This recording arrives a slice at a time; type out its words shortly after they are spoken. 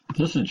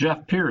This is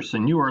Jeff Pierce,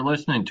 and you are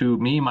listening to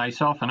Me,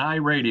 Myself, and I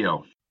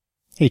Radio.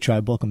 Hey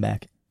Tribe, welcome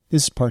back.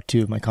 This is part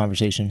 2 of my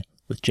conversation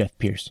with Jeff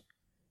Pierce.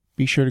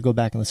 Be sure to go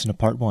back and listen to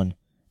part 1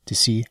 to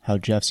see how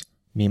Jeff's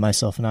Me,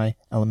 Myself, and I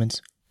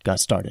elements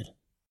got started.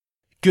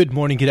 Good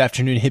morning, good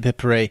afternoon, hip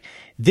hip hooray.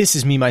 This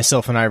is Me,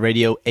 Myself, and I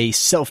Radio, a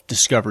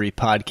self-discovery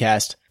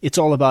podcast. It's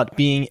all about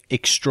being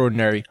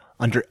extraordinary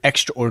under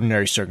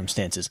extraordinary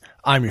circumstances.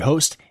 I'm your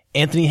host,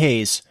 Anthony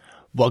Hayes.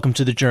 Welcome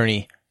to the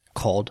journey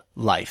called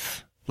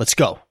life. Let's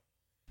go.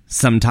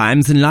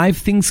 Sometimes in life,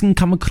 things can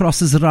come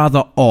across as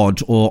rather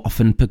odd or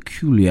often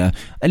peculiar,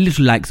 a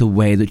little like the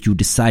way that you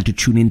decide to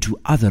tune into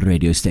other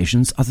radio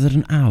stations other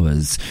than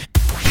ours.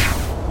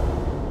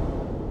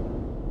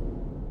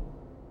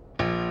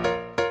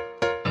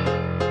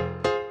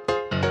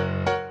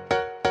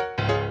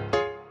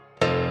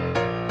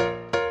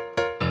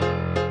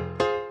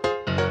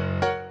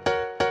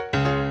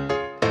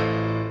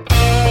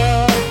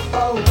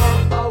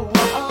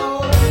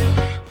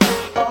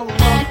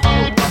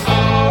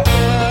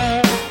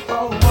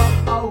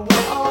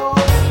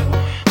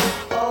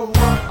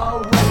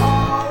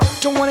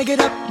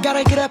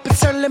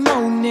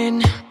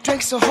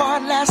 So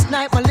hard last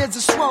night, my lids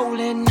are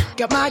swollen.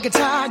 Got my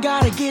guitar,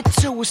 gotta get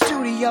to a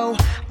studio.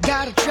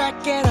 Got a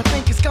track and I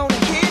think it's gonna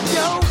hit,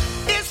 yo.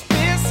 It's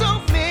been so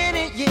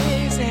many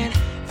years and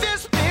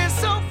there's been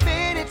so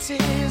many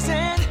tears,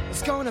 and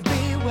it's gonna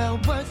be well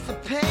worth the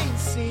pain,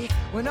 see,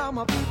 when all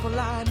my people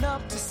line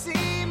up to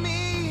see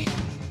me.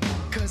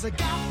 Cause I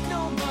got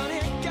no money,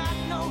 got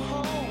no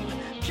home,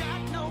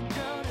 got no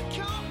girl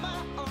to call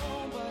my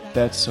own.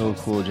 That's so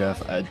cool,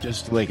 Jeff.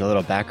 Just like a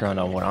little background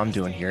on what I'm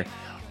doing here.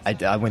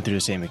 I went through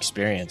the same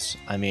experience.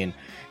 I mean,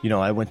 you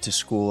know, I went to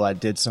school, I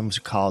did some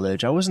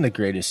college. I wasn't the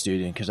greatest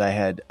student because I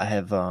have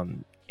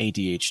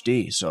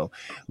ADHD. So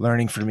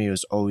learning for me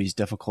was always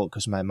difficult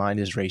because my mind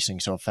is racing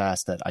so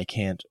fast that I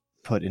can't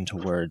put into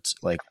words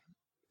like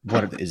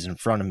what is in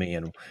front of me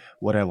and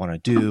what I want to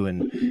do.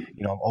 And,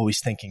 you know, I'm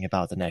always thinking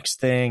about the next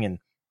thing and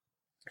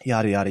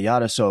yada, yada,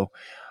 yada. So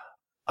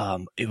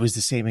it was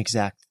the same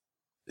exact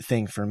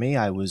thing for me.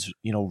 I was,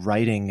 you know,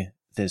 writing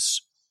this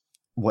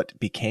what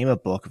became a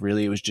book.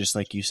 Really, it was just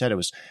like you said, it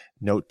was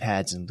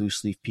notepads and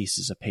loose leaf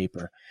pieces of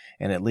paper,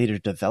 and it later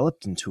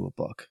developed into a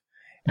book.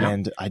 Yeah.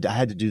 And I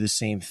had to do the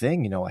same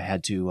thing. You know, I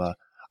had to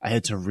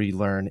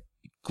relearn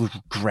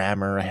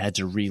grammar. I had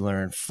to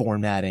relearn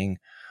formatting,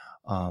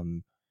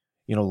 you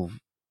know,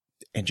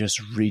 and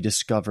just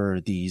rediscover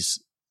these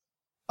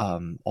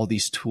all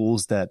these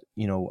tools that,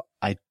 you know,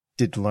 I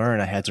did learn.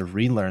 I had to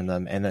relearn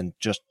them and then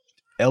just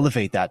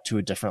elevate that to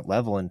a different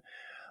level and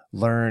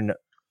learn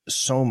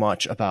so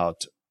much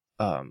about,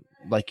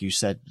 like you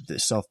said, the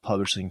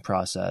self-publishing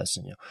process.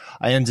 And, you know,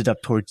 I ended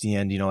up towards the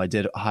end, you know, I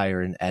did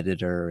hire an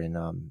editor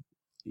and,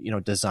 you know,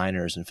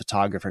 designers and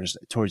photographers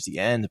towards the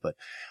end, but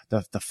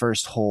the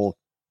first whole,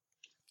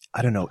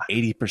 I don't know,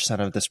 80%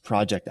 of this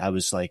project, I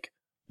was like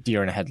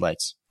deer in the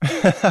headlights.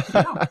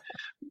 Yeah.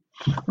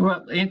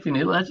 Well,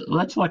 Anthony,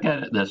 let's look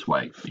at it this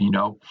way, you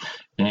know,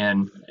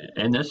 and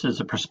this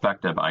is a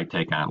perspective I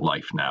take on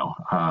life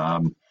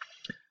now.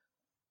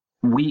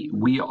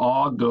 We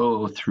all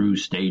go through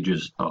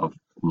stages of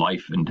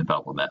life and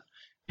development,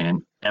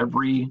 and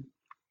every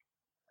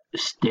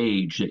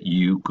stage that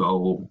you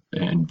go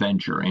and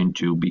venture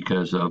into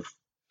because of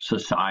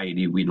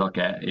society, we look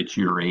at it's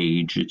your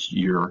age, it's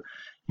your,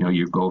 you know,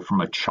 you go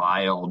from a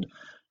child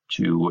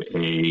to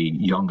a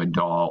young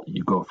adult,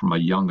 you go from a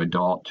young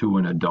adult to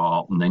an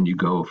adult, and then you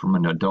go from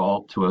an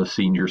adult to a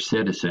senior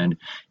citizen,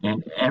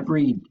 and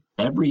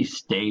every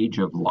stage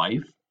of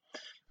life,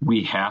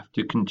 we have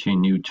to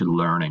continue to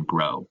learn and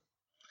grow.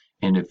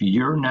 And if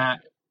you're not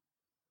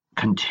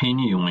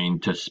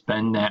continuing to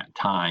spend that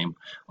time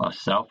of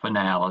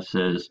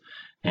self-analysis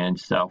and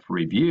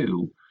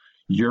self-review,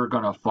 you're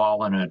going to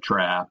fall in a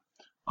trap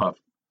of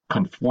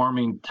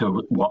conforming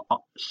to what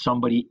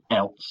somebody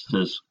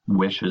else's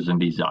wishes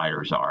and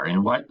desires are.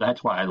 And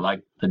that's why I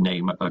like the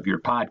name of your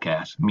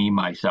podcast, Me,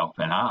 Myself,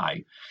 and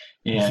I.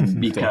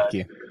 And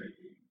because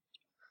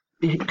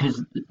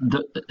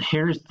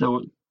here's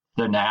the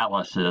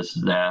analysis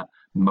that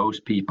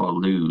most people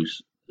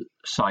lose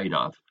sight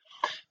of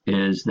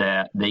is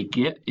that they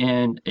get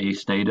in a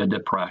state of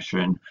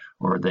depression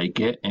or they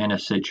get in a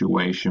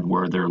situation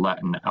where they're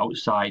letting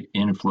outside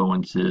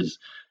influences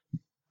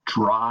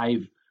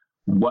drive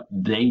what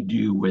they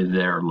do with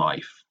their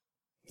life.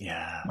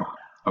 Yeah.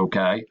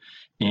 Okay.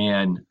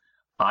 And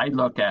I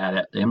look at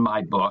it in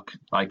my book,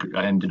 I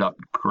ended up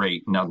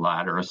creating a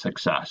ladder of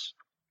success.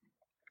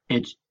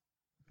 It's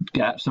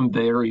got some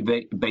very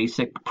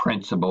basic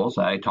principles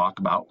I talk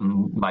about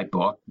in my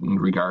book in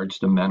regards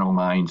to mental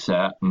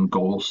mindset and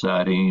goal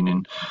setting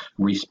and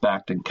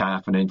respect and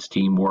confidence,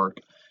 teamwork,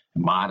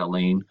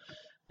 modeling,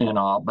 and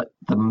all. But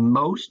the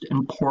most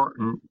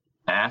important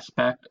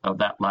aspect of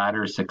that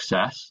ladder of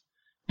success,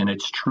 and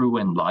it's true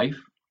in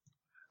life,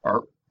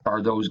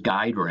 are those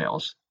guide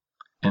rails.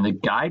 And the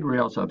guide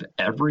rails of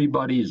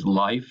everybody's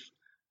life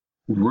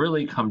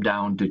really come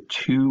down to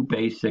two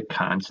basic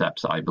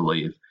concepts, I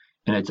believe.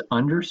 And it's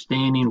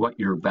understanding what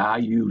your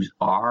values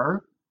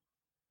are,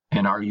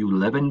 and are you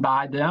living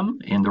by them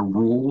and the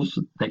rules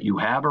that you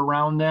have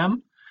around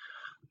them?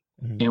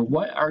 Mm-hmm. And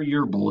what are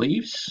your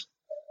beliefs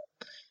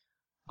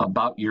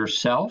about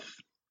yourself?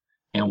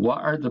 And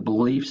what are the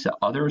beliefs that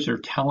others are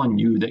telling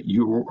you that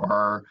you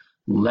are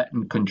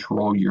letting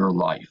control your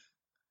life?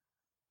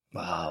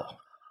 Wow.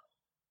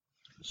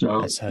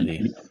 So that's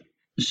heavy.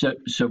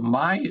 So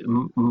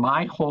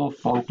my whole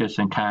focus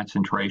and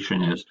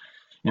concentration is,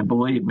 and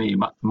believe me,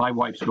 my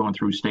wife's going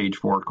through stage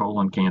 4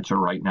 colon cancer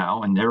right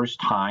now, and there's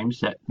times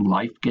that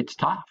life gets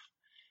tough,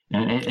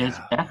 and it is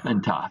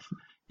effing tough,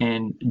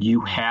 and you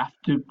have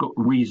to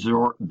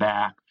resort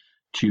back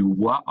to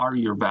what are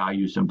your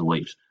values and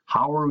beliefs.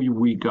 How are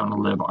we going to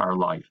live our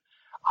life?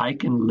 I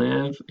can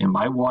live, and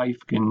my wife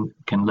can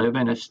live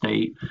in a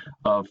state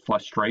of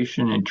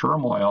frustration and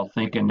turmoil,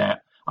 thinking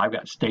that I've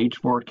got stage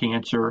 4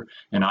 cancer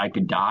and I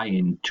could die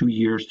in 2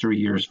 years, 3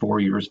 years, 4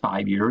 years,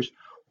 5 years.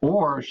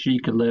 Or she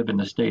could live in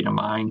the state of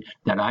mind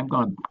that I'm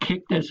going to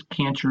kick this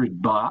cancer's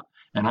butt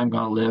and I'm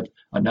going to live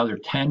another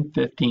 10,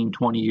 15,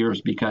 20 years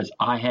because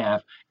I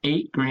have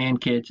 8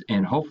 grandkids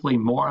and hopefully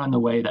more on the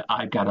way that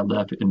I've got to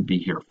live and be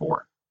here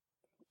for.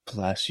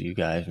 Bless you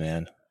guys,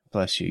 man.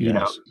 Bless you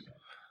guys.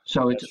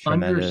 So it's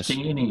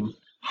understanding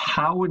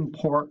how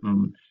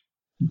important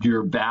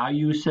your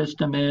value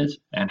system is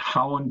and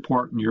how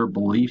important your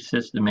belief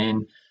system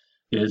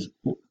is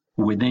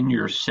within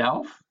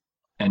yourself,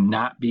 and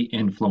not be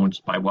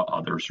influenced by what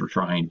others are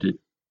trying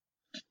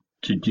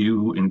to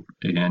do and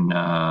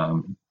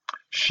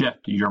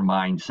shift your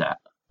mindset.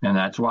 And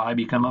that's why I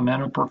become a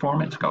mental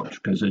performance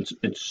coach, because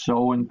it's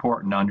so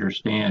important to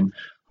understand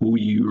who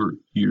you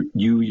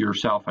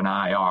yourself and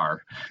I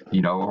are,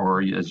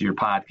 or as your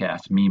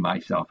podcast, me,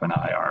 myself, and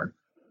I are.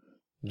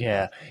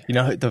 Yeah.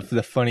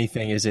 The funny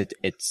thing is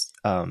it's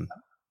and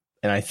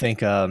I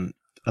think a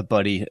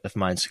buddy of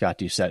mine, Scott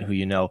Doucette, who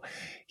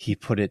he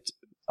put it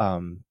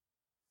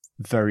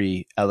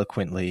very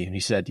eloquently, and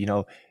he said,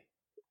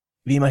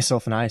 me,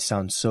 myself, and I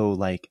sound so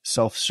like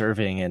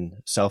self-serving and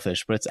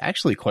selfish, but it's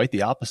actually quite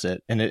the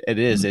opposite. And it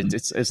is. Mm-hmm.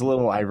 It's a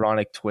little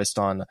ironic twist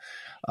on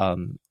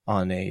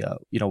a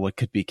what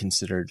could be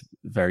considered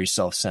very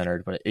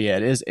self-centered, but yeah,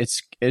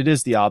 it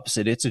is the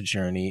opposite. It's a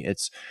journey.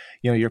 It's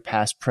your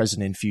past,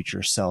 present, and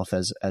future self,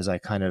 as I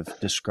kind of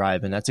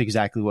describe, and that's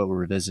exactly what we're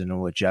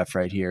revisiting with Jeff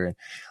right here. And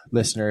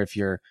listener, if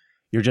you're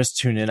just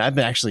tuning in, I've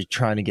been actually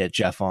trying to get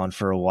Jeff on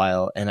for a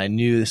while, and I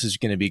knew this is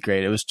going to be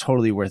great. It was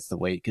totally worth the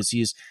wait because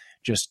he's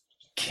just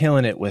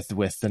killing it with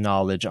the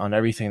knowledge on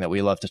everything that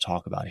we love to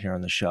talk about here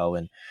on the show.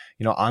 And,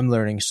 I'm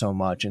learning so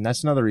much, and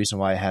that's another reason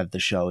why I have the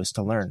show, is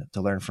to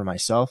learn for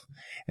myself.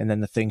 And then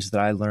the things that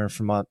I learn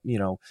from,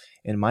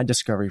 in my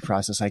discovery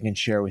process, I can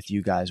share with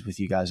you guys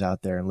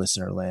out there in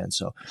listener land.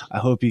 So I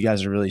hope you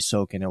guys are really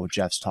soaking in what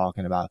Jeff's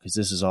talking about, because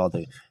this is all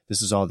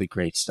the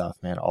great stuff,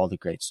 man. All the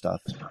great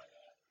stuff.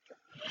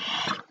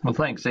 Well,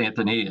 thanks,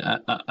 Anthony.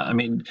 I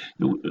mean,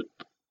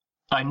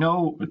 I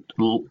know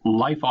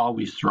life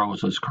always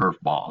throws us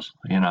curveballs.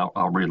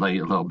 I'll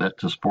relate a little bit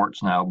to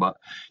sports now, but,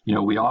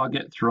 we all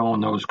get thrown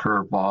those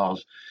curveballs.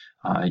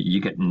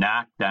 You get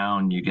knocked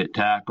down, you get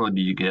tackled,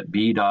 you get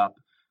beat up.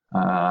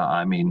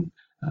 I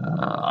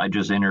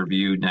just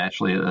interviewed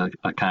actually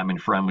a common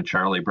friend with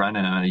Charlie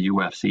Brennan, a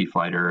UFC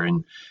fighter.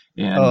 And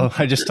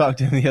I just talked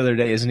to him the other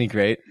day. Isn't he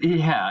great?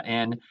 Yeah.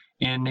 And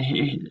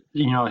he,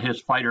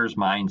 his fighter's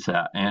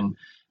mindset and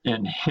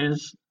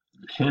his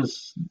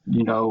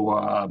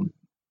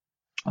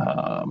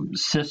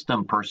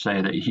system per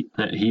se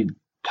that he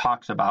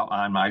talks about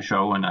on my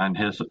show and on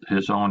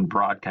his own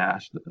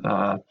broadcast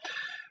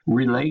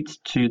relates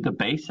to the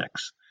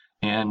basics.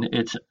 And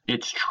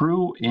it's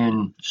true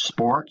in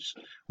sports.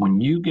 When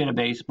you get a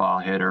baseball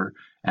hitter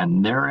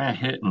and they're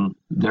in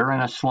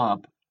a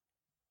slump,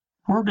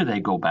 where do they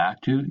go back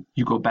to?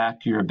 You go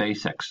back to your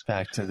basics.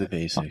 Back to the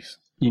basics.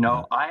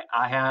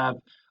 I have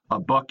a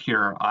book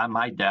here on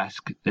my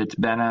desk. It's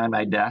been on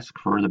my desk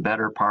for the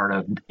better part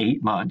of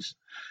 8 months.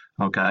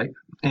 Okay.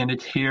 And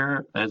it's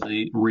here as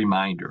a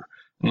reminder.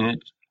 And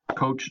it's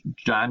Coach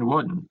John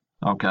Wooden.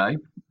 Okay.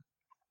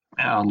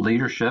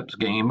 Leadership's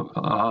game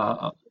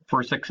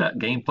for success,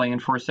 game plan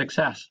for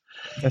success.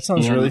 That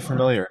sounds really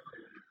familiar.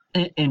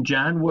 And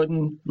John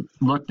Wooden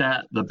looked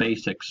at the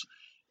basics.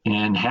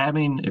 And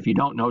if you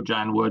don't know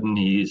John Wooden,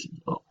 he's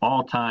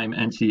all-time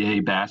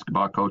NCAA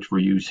basketball coach for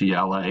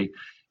UCLA.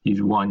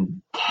 He's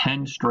won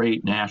 10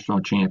 straight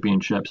national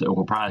championships. It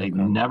will probably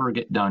never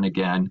get done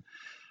again.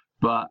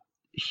 But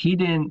he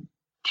didn't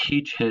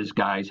teach his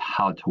guys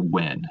how to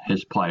win,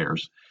 his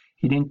players.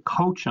 He didn't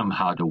coach them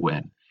how to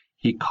win.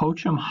 He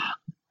coached them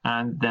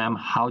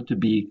how to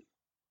be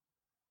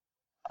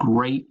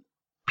great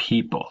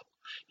people.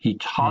 He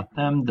taught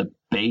them the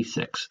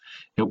basics.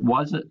 It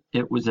was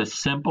as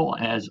simple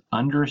as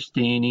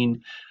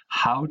understanding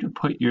how to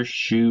put your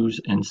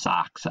shoes and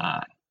socks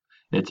on.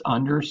 It's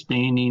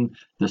understanding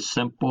the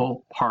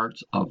simple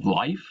parts of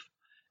life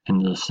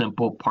and the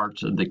simple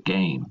parts of the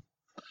game.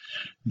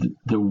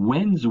 The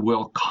wins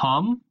will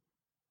come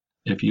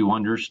if you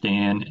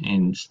understand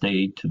and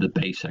stay to the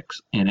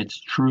basics. And it's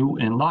true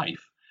in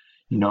life.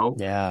 You know,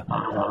 Yeah.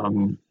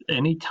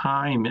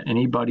 Anytime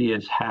anybody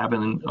is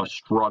having a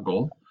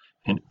struggle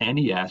in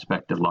any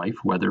aspect of life,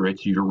 whether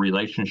it's your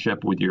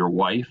relationship with your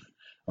wife,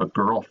 a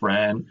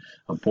girlfriend,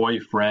 a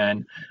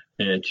boyfriend,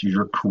 it's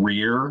your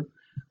career,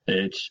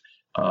 it's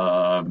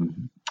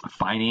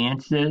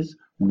finances,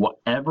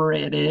 whatever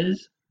it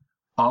is,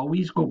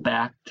 always go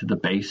back to the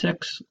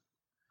basics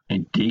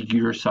and dig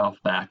yourself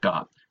back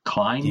up.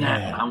 Climb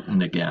that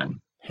mountain again.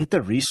 Hit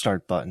the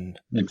restart button.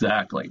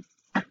 Exactly.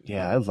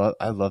 Yeah,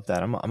 I love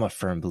that. I'm a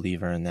firm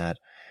believer in that.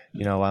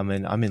 You know, I'm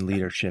in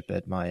leadership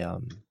at my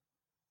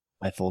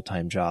my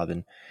full-time job,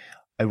 and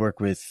I work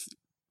with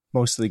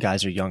most of the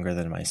guys are younger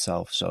than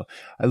myself. So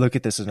I look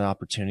at this as an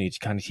opportunity to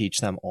kind of teach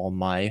them all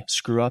my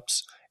screw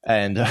ups,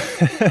 and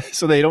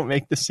so they don't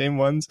make the same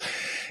ones.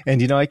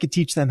 And, you know, I could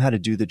teach them how to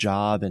do the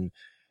job and,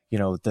 you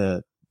know,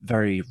 the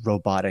very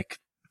robotic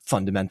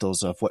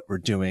fundamentals of what we're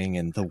doing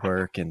and the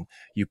work, and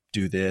you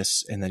do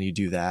this and then you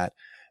do that.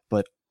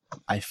 But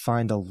I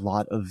find a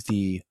lot of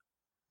the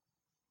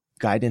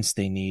guidance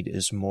they need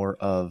is more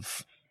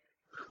of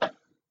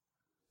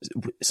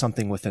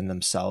something within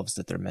themselves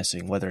that they're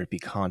missing, whether it be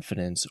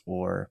confidence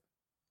or,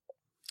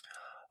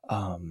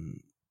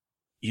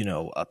 you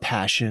know, a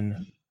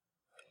passion,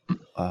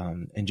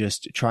 and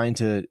just trying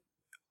to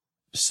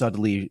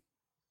subtly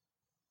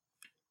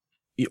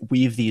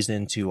weave these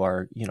into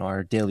our, you know,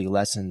 our daily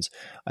lessons.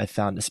 I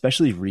found,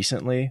 especially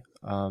recently,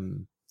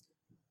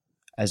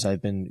 as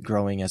I've been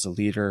growing as a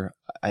leader,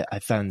 I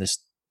found this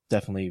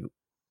definitely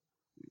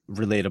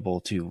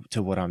relatable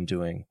to what I'm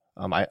doing.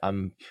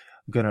 I'm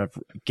gonna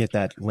get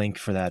that link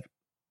for that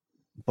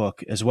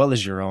book as well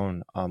as your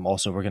own.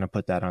 Also, we're gonna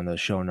put that on the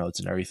show notes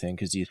and everything,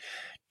 because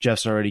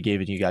Jeff's already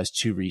given you guys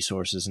 2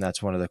 resources, and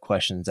that's one of the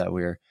questions that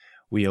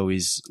we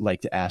always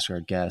like to ask our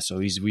guests. So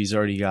he's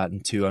already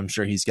gotten 2. I'm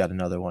sure he's got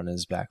another one in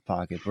his back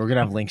pocket. We're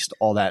gonna have links to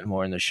all that and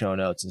more in the show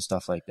notes and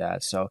stuff like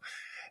that. So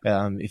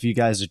if you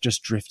guys are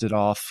just drifted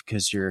off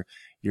because you're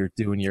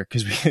doing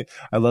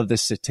I love the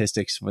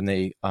statistics when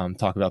they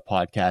talk about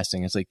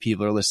podcasting. It's like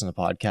people are listening to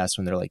podcasts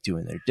when they're like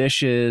doing their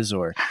dishes,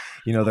 or,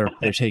 you know,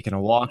 they're taking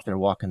a walk, they're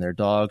walking their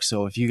dog.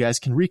 So if you guys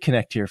can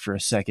reconnect here for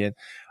a second,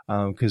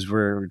 because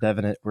we're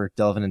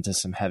delving into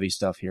some heavy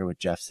stuff here with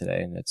Jeff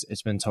today, and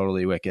it's been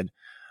totally wicked.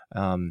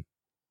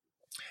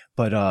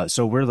 But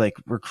so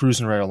we're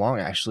cruising right along.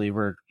 Actually,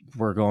 we're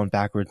going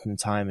backwards in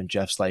time in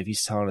Jeff's life.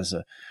 He's telling us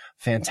a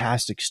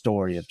fantastic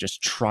story of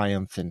just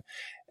triumph, and,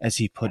 as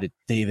he put it,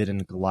 David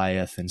and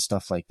Goliath and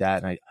stuff like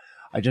that. And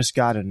I just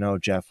got to know,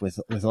 Jeff, with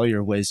all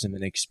your wisdom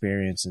and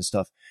experience and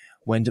stuff,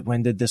 when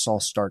did this all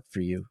start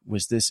for you?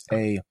 Was this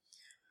you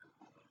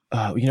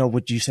know,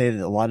 would you say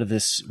that a lot of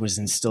this was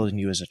instilled in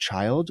you as a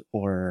child,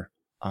 or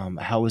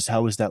how was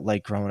that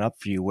like growing up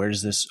for you? Where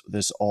does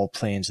this all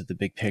play into the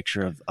big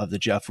picture of the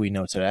Jeff we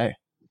know today?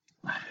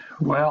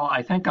 Well,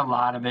 I think a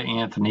lot of it,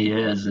 Anthony,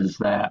 is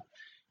that,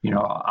 you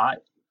know,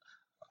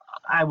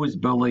 I was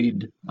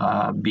bullied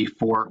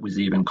before it was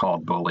even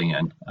called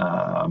bullying.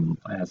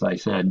 As I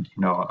said,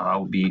 you know,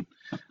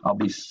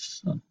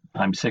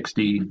 I'm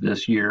 60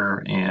 this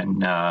year,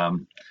 and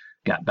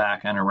got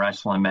back on a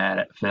wrestling mat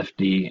at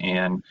 50,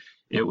 and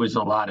it was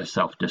a lot of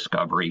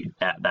self-discovery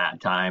at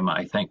that time.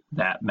 I think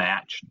that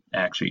match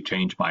actually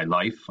changed my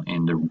life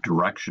and the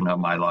direction of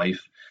my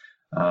life,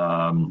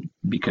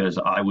 because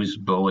I was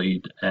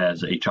bullied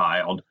as a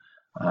child.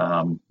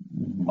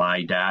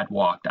 My dad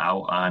walked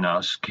out on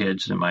us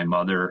kids and my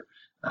mother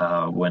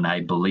when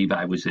I believe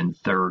I was in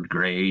 3rd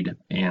grade,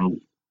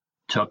 and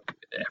took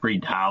every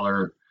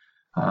dollar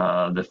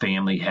the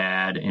family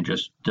had and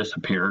just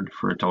disappeared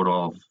for a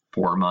total of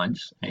 4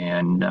 months,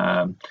 and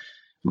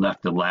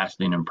left a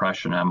lasting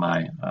impression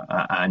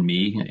on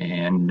me.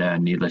 And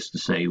needless to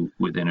say,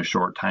 within a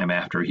short time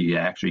after he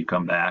actually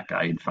come back,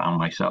 I had found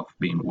myself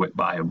being whipped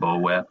by a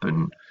bullwhip,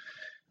 and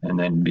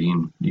then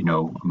being, you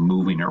know,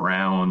 moving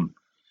around.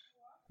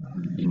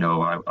 You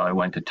know, I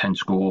went to 10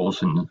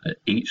 schools and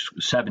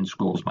 7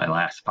 schools my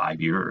last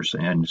 5 years.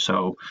 And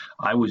so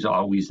I was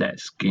always that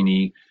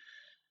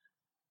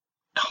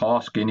tall,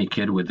 skinny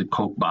kid with the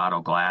Coke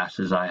bottle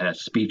glasses. I had a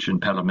speech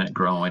impediment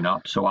growing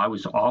up. So I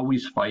was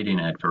always fighting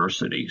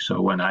adversity. So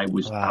when I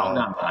was out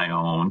on my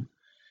own,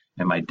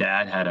 and my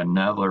dad had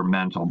another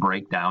mental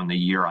breakdown the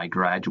year I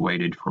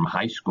graduated from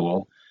high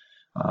school,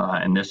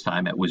 and this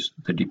time it was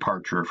the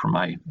departure from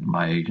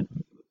my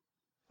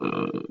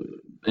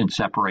in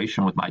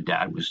separation with my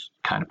dad was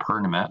kind of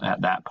permanent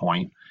at that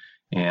point.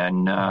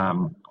 And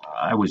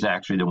I was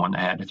actually the one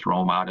that had to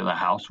throw him out of the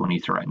house when he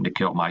threatened to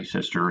kill my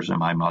sisters and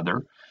my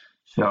mother.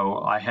 So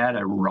I had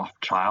a rough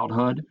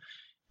childhood.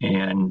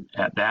 And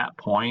at that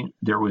point,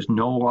 there was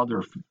no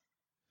other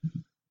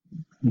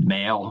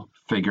male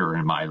figure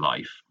in my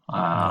life.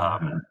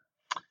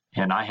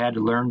 And I had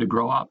to learn to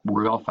grow up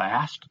real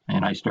fast.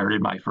 And I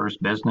started my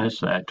first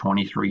business at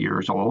 23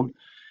 years old.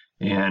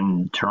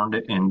 and turned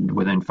it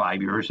within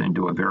 5 years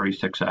into a very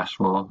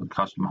successful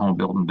custom home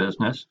building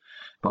business.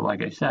 But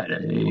like I said,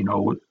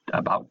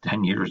 about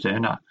 10 years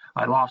in,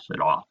 I lost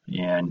it all.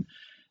 And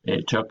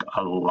it took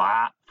a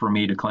lot for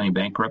me to claim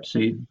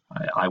bankruptcy.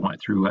 I went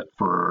through it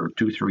for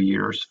 2-3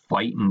 years,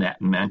 fighting that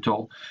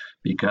mental,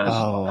 because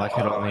I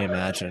could only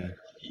imagine.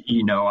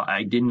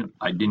 I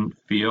didn't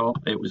feel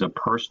it was a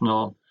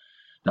personal,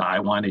 that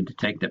I wanted to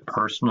take that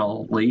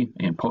personally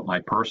and put my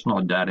personal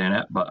debt in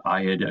it, but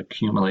I had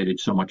accumulated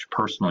so much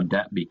personal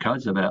debt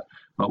because of it.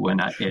 But when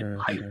I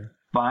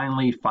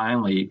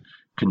finally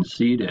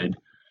conceded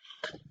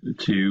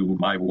to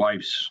my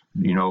wife's,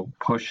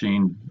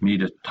 pushing me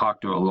to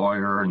talk to a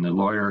lawyer, and the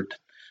lawyer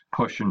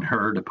pushing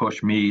her to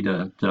push me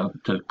to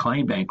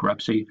claim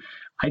bankruptcy,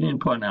 I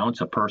didn't put an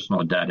ounce of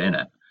personal debt in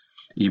it,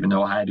 even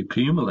though I had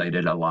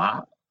accumulated a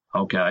lot,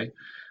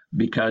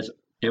 because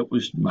it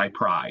was my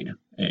pride.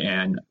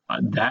 And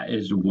that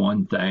is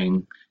one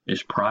thing,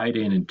 is pride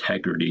and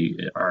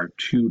integrity are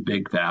two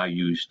big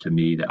values to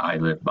me that I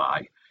live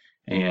by.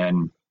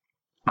 And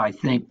I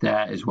think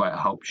that is what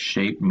helped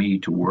shape me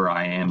to where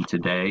I am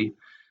today.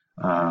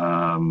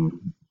 At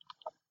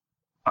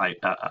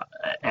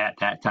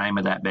that time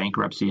of that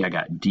bankruptcy, I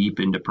got deep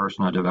into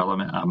personal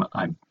development.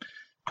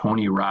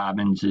 Tony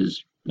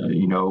Robbins'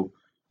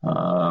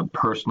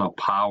 personal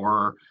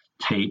power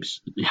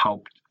tapes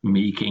helped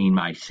me gain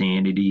my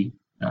sanity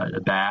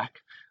back.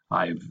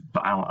 I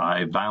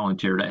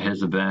volunteered at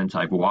his events.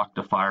 I've walked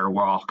the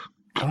firewalk.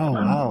 Oh,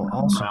 wow.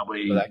 Awesome.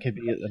 Well, that could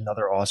be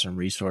another awesome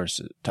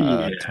resource.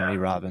 Tony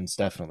Robbins,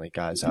 definitely,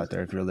 guys out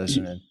there, if you're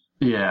listening.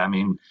 Yeah, I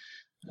mean,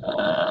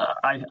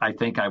 I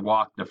think I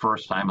walked the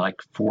first time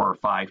like 4 or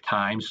 5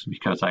 times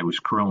because I was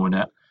crewing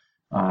it.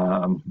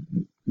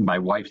 My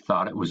wife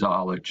thought it was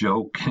all a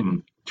joke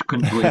and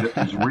couldn't believe it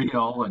was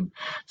real. And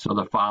so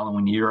the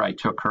following year, I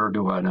took her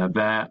to an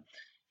event.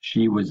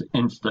 She was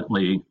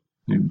instantly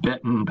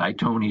bitten by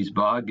Tony's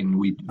bug, and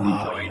we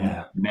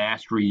joined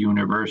Mastery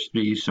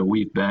University. So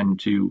we've been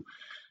to,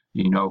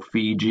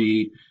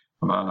 Fiji.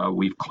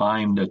 We've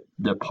climbed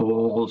the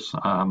poles.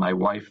 My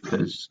wife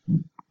has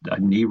a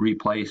knee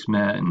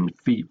replacement and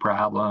feet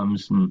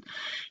problems, and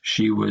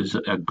she was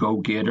a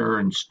go-getter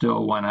and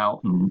still went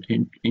out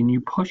and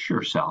you push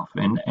yourself.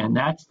 And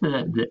that's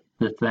the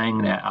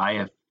thing that I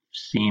have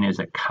seen as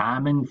a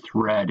common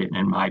thread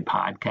in my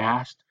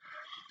podcast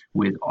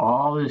with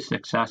all the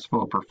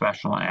successful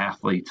professional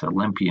athletes,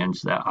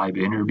 Olympians that I've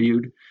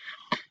interviewed.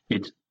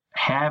 It's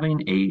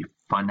having a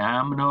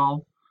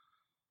phenomenal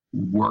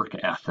work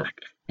ethic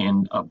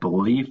and a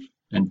belief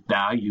and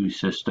value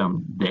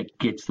system that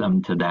gets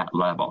them to that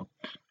level.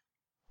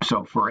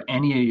 So for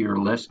any of your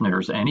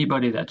listeners,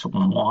 anybody that's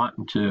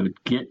wanting to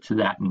get to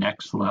that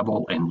next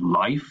level in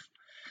life,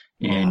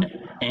 in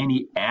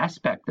any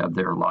aspect of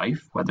their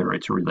life, whether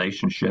it's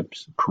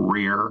relationships,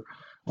 career,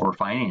 or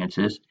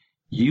finances,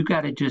 you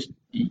got to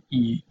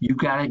you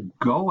got to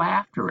go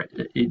after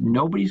it.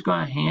 Nobody's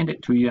going to hand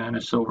it to you on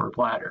a silver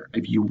platter.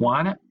 If you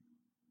want it,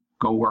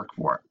 go work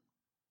for it.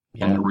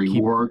 Yeah, and the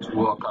rewards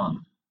will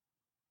come.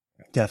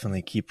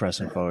 Definitely keep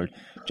pressing forward.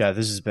 Jeff,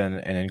 this has been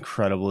an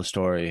incredible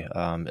story.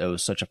 It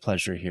was such a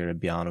pleasure here to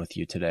be on with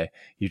you today.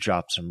 You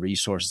dropped some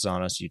resources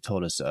on us. You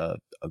told us a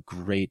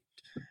great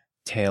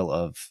tale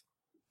of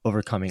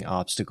overcoming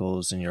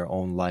obstacles in your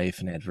own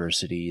life and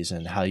adversities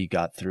and how you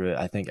got through it.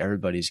 I think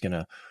everybody's going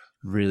to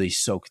really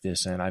soak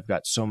this in. I've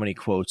got so many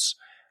quotes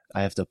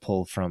I have to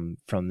pull from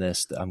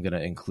this that I'm going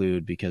to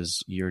include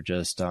because you're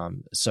just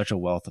such a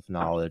wealth of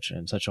knowledge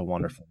and such a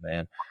wonderful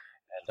man.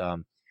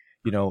 And,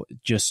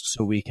 just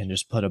so we can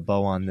just put a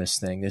bow on this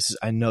thing,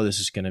 I know this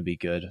is going to be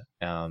good.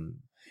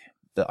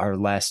 Our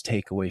last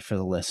takeaway for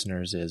the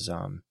listeners is,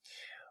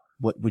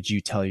 what would you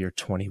tell your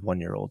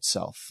 21-year-old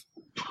self?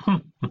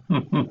 I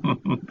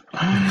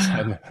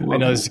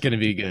know this is going to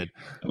be good.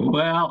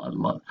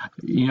 Well,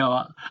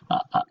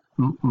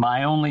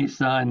 my only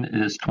son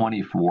is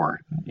 24,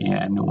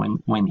 and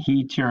when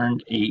he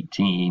turned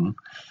 18,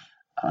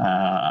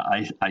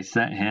 I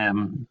sent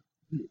him,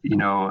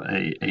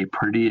 a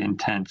pretty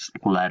intense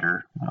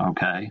letter.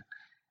 Okay,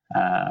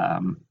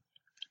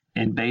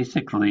 and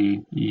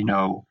basically,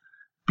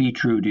 be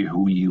true to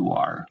who you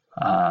are.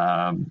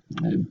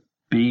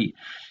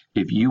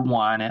 If you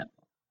want it,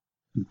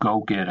 go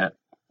get it.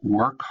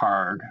 Work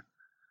hard,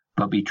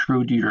 but be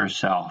true to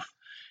yourself,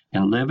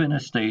 and live in a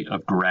state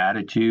of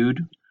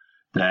gratitude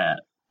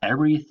that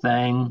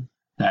everything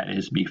that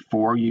is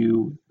before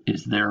you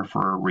is there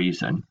for a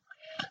reason.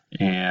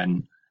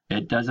 And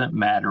it doesn't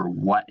matter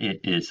what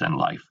it is in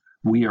life.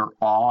 We are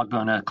all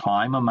going to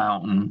climb a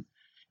mountain,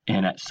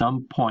 and at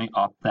some point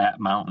up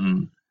that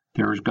mountain,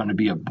 there's going to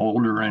be a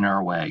boulder in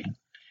our way.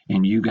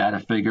 And you got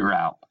to figure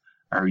out,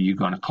 are you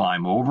going to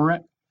climb over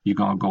it? You're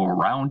going to go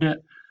around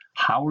it?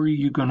 How are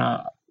you going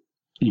to,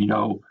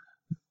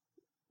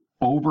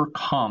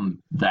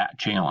 overcome that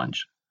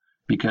challenge?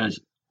 Because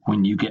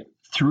when you get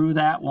through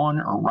that one,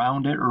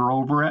 around it, or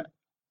over it,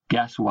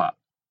 guess what?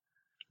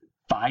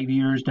 5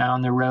 years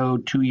down the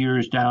road, 2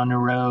 years down the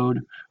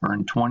road, or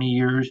in 20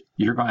 years,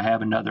 you're going to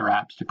have another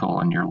obstacle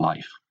in your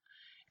life.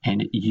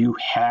 And you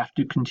have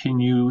to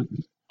continue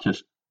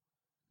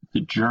the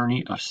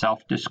journey of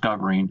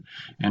self-discovering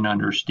and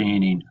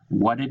understanding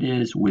what it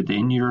is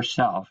within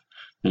yourself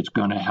that's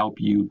going to help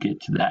you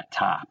get to that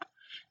top.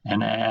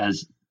 And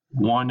as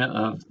one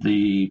of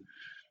the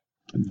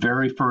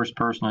very first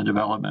personal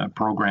development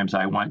programs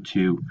I went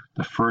to,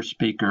 the first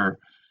speaker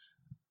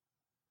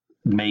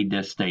made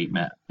this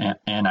statement,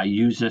 and I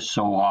use this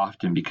so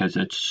often because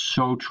it's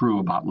so true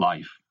about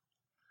life.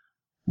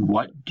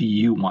 What do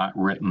you want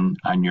written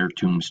on your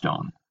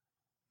tombstone?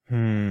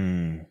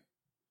 And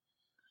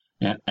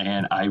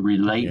I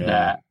relate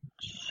that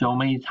so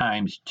many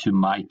times to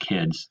my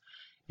kids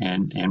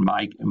and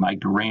my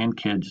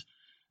grandkids.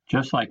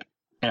 Just like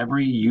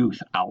every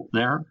youth out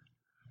there,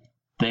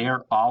 they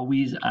are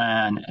always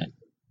on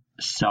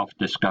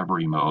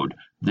self-discovery mode.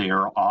 They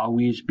are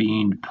always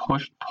being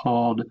pushed,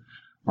 pulled,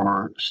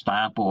 or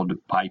stampled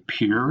by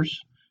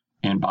peers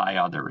and by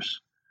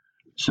others.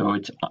 So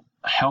it's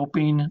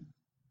helping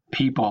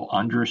people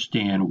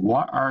understand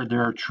what are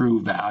their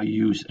true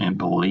values and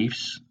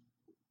beliefs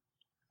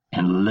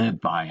and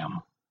live by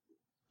them.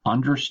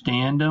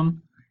 Understand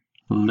them,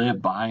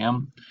 live by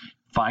them,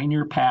 find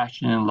your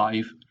passion in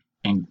life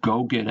and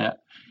go get it.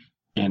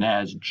 And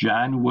as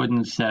John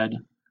Wooden said,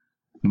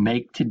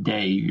 make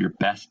today your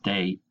best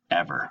day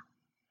ever.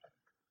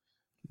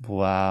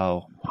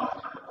 Wow.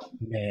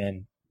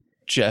 Man,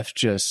 Jeff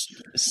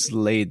just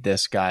slayed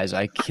this, guys.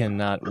 I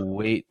cannot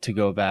wait to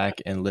go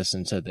back and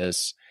listen to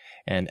this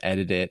and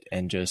edit it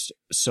and just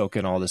soak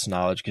in all this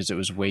knowledge, because it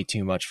was way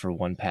too much for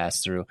one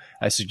pass through.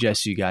 I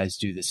suggest you guys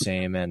do the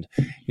same. And,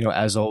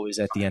 as always,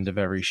 at the end of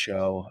every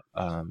show,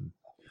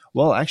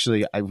 well,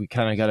 actually, we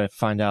kind of got to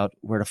find out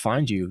where to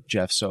find you,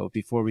 Jeff. So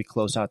before we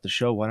close out the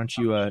show, why don't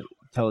you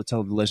tell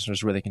the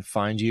listeners where they can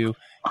find you,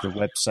 your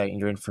website, and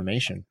your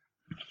information?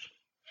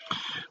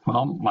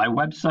 Well, my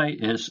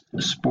website is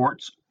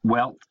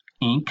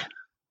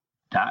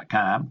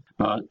sportswealthinc.com.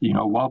 But,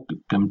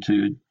 welcome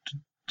to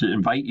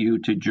invite you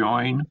to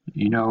join,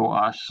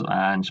 us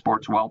on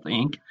Sports Wealth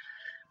Inc.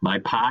 My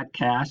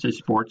podcast is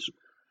Sports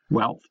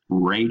Wealth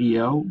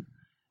Radio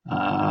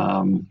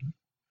on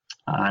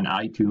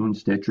iTunes,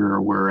 Stitcher,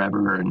 or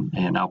wherever,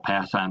 and I'll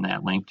pass on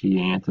that link to you,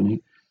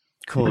 Anthony.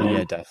 Cool,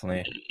 yeah,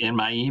 definitely. And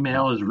my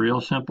email is real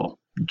simple,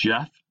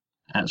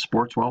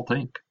 Jeff@Sports Wealth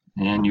Inc.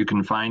 And you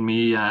can find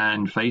me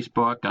on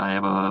Facebook. I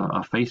have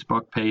a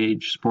Facebook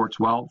page, Sports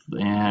Wealth,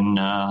 and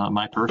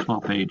my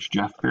personal page,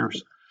 Jeff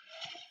Pierce.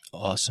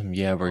 Awesome.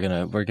 Yeah, we're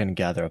gonna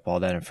gather up all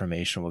that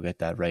information. We'll get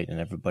that right in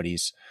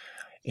everybody's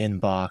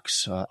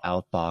inbox,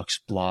 outbox,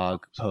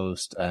 blog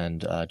post,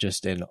 and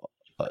just in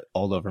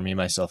all over me,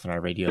 myself, and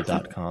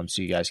ourradio.com,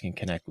 so you guys can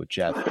connect with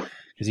Jeff,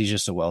 because he's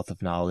just a wealth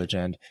of knowledge.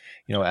 And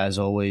as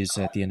always,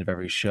 at the end of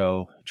every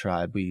show,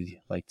 Tribe,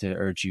 we like to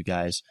urge you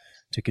guys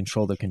to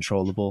control the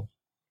controllable.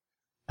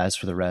 As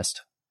for the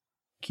rest,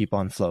 keep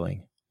on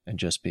flowing and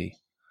just be.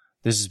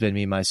 This has been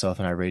me, myself,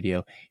 and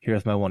iRadio, here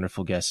with my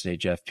wonderful guest today,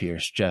 Jeff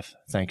Pierce. Jeff,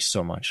 thanks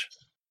so much.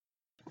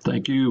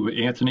 Thank you,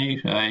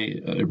 Anthony. I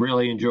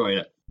really enjoyed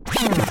it.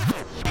 Tell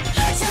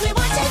me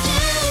what to do.